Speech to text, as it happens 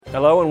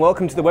Hello and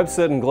welcome to the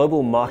WebCertain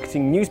Global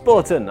Marketing News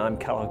Bulletin. I'm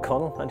Cal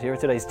O'Connell and here are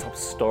today's top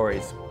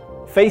stories.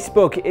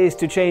 Facebook is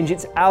to change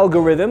its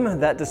algorithm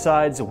that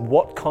decides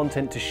what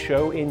content to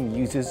show in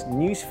users'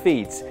 news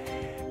feeds.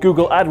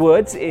 Google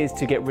AdWords is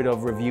to get rid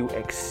of review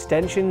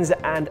extensions,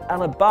 and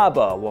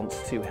Alibaba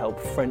wants to help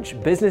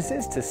French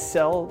businesses to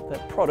sell their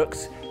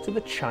products to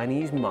the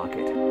Chinese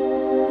market.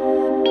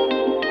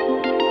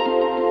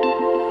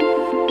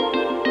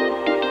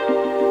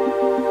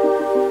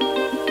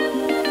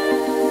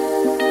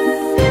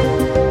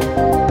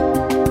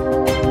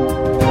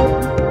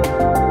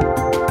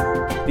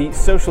 The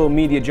social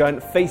media giant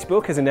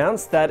Facebook has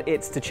announced that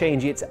it's to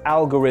change its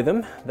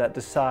algorithm that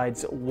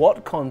decides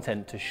what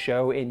content to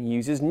show in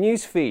users'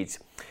 news feeds.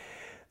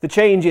 The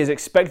change is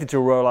expected to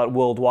roll out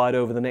worldwide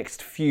over the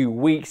next few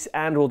weeks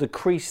and will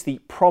decrease the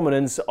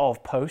prominence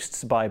of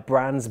posts by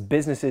brands,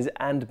 businesses,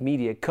 and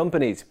media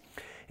companies.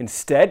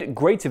 Instead,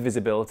 greater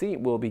visibility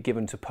will be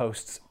given to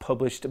posts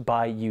published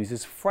by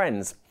users'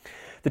 friends.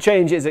 The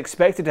change is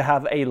expected to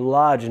have a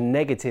large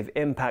negative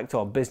impact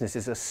on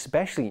businesses,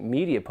 especially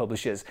media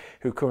publishers,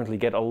 who currently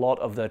get a lot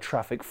of their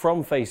traffic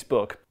from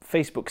Facebook.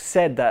 Facebook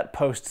said that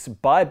posts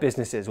by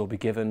businesses will be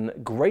given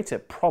greater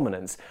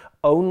prominence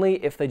only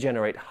if they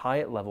generate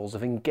high levels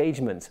of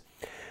engagement.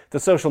 The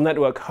social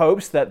network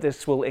hopes that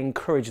this will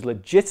encourage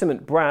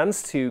legitimate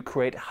brands to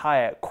create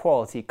higher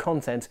quality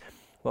content,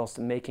 whilst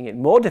making it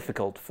more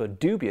difficult for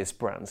dubious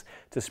brands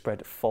to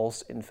spread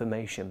false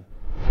information.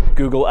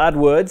 Google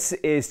AdWords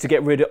is to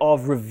get rid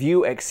of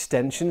review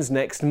extensions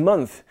next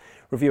month.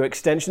 Review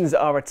extensions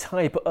are a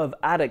type of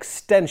ad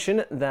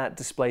extension that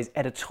displays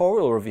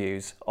editorial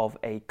reviews of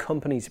a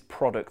company's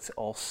product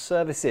or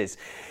services.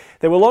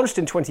 They were launched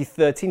in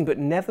 2013 but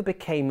never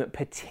became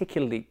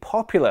particularly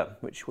popular,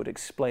 which would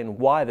explain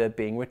why they're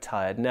being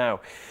retired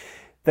now.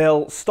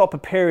 They'll stop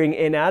appearing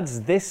in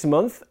ads this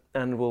month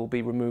and will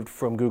be removed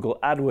from Google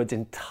AdWords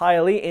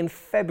entirely in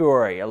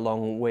February,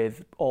 along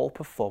with all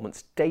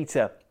performance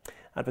data.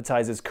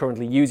 Advertisers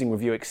currently using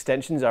review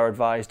extensions are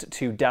advised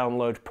to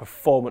download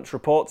performance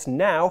reports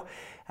now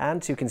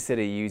and to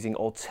consider using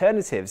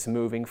alternatives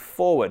moving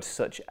forward,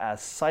 such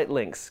as site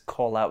links,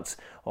 callouts,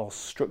 or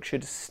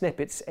structured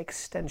snippets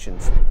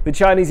extensions. The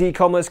Chinese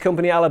e-commerce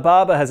company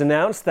Alibaba has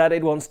announced that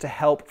it wants to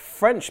help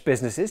French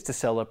businesses to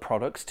sell their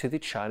products to the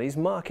Chinese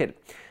market.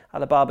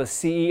 Alibaba's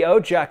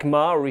CEO Jack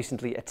Ma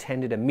recently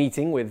attended a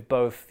meeting with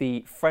both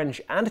the French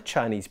and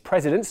Chinese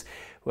presidents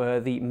where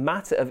the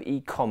matter of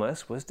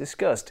e-commerce was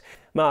discussed.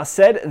 Ma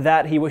said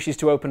that he wishes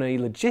to open a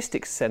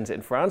logistics centre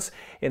in France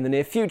in the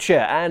near future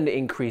and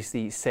increase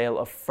the sale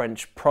of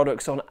French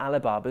products on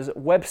Alibaba's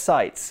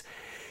websites.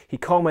 He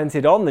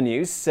commented on the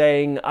news,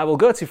 saying, "I will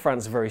go to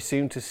France very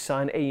soon to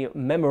sign a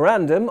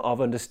memorandum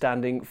of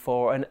understanding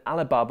for an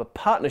Alibaba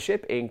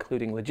partnership,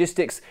 including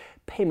logistics,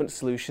 payment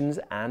solutions,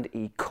 and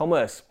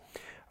e-commerce."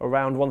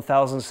 Around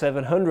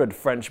 1,700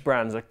 French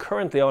brands are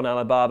currently on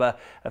Alibaba,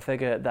 a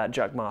figure that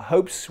Jack Ma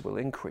hopes will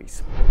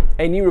increase.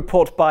 A new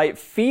report by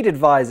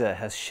FeedAdvisor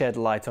has shed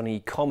light on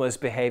e-commerce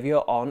behavior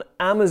on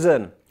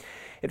Amazon.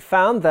 It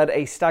found that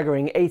a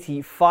staggering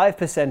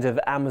 85% of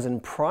Amazon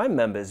Prime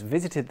members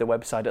visited the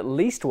website at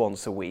least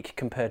once a week,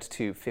 compared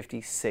to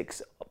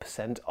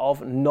 56%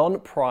 of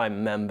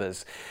non-Prime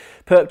members.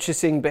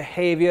 Purchasing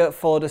behavior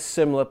followed a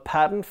similar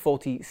pattern.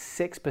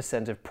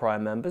 46% of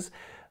Prime members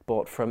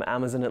bought from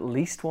Amazon at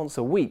least once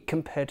a week,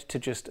 compared to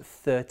just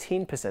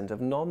 13% of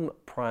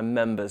non-Prime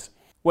members.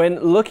 When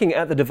looking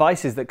at the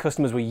devices that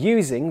customers were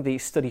using, the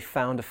study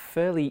found a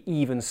fairly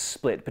even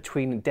split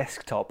between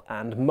desktop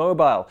and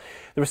mobile.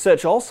 The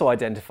research also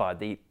identified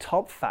the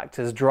top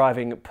factors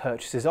driving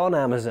purchases on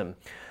Amazon.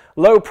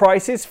 Low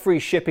prices, free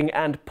shipping,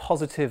 and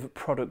positive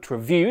product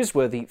reviews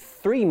were the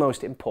three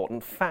most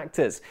important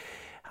factors.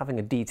 Having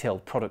a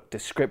detailed product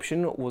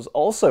description was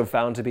also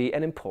found to be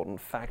an important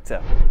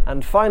factor.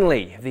 And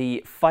finally,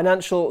 the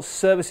financial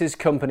services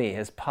company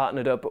has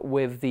partnered up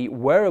with the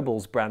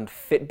wearables brand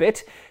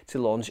Fitbit to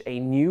launch a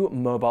new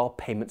mobile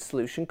payment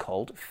solution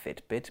called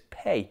Fitbit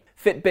Pay.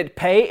 Fitbit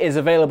Pay is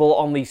available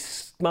on the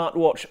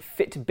smartwatch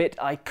Fitbit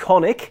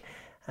Iconic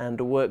and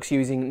works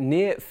using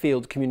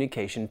near-field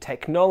communication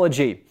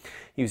technology.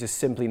 Users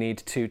simply need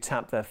to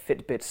tap their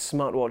Fitbit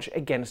smartwatch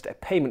against a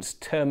payments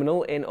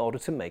terminal in order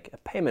to make a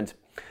payment.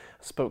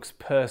 A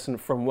spokesperson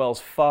from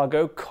Wells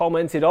Fargo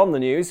commented on the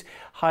news,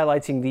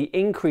 highlighting the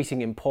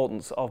increasing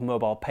importance of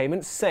mobile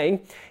payments,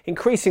 saying,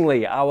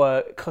 "Increasingly,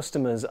 our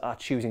customers are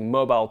choosing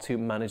mobile to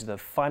manage their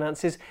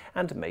finances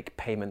and make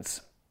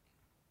payments."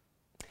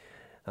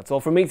 That's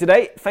all from me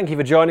today. Thank you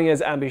for joining us,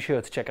 and be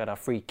sure to check out our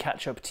free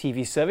Catch-Up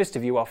TV service to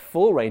view our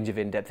full range of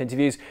in-depth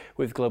interviews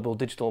with global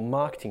digital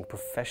marketing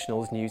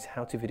professionals, news,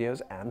 how-to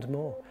videos, and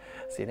more.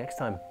 See you next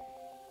time.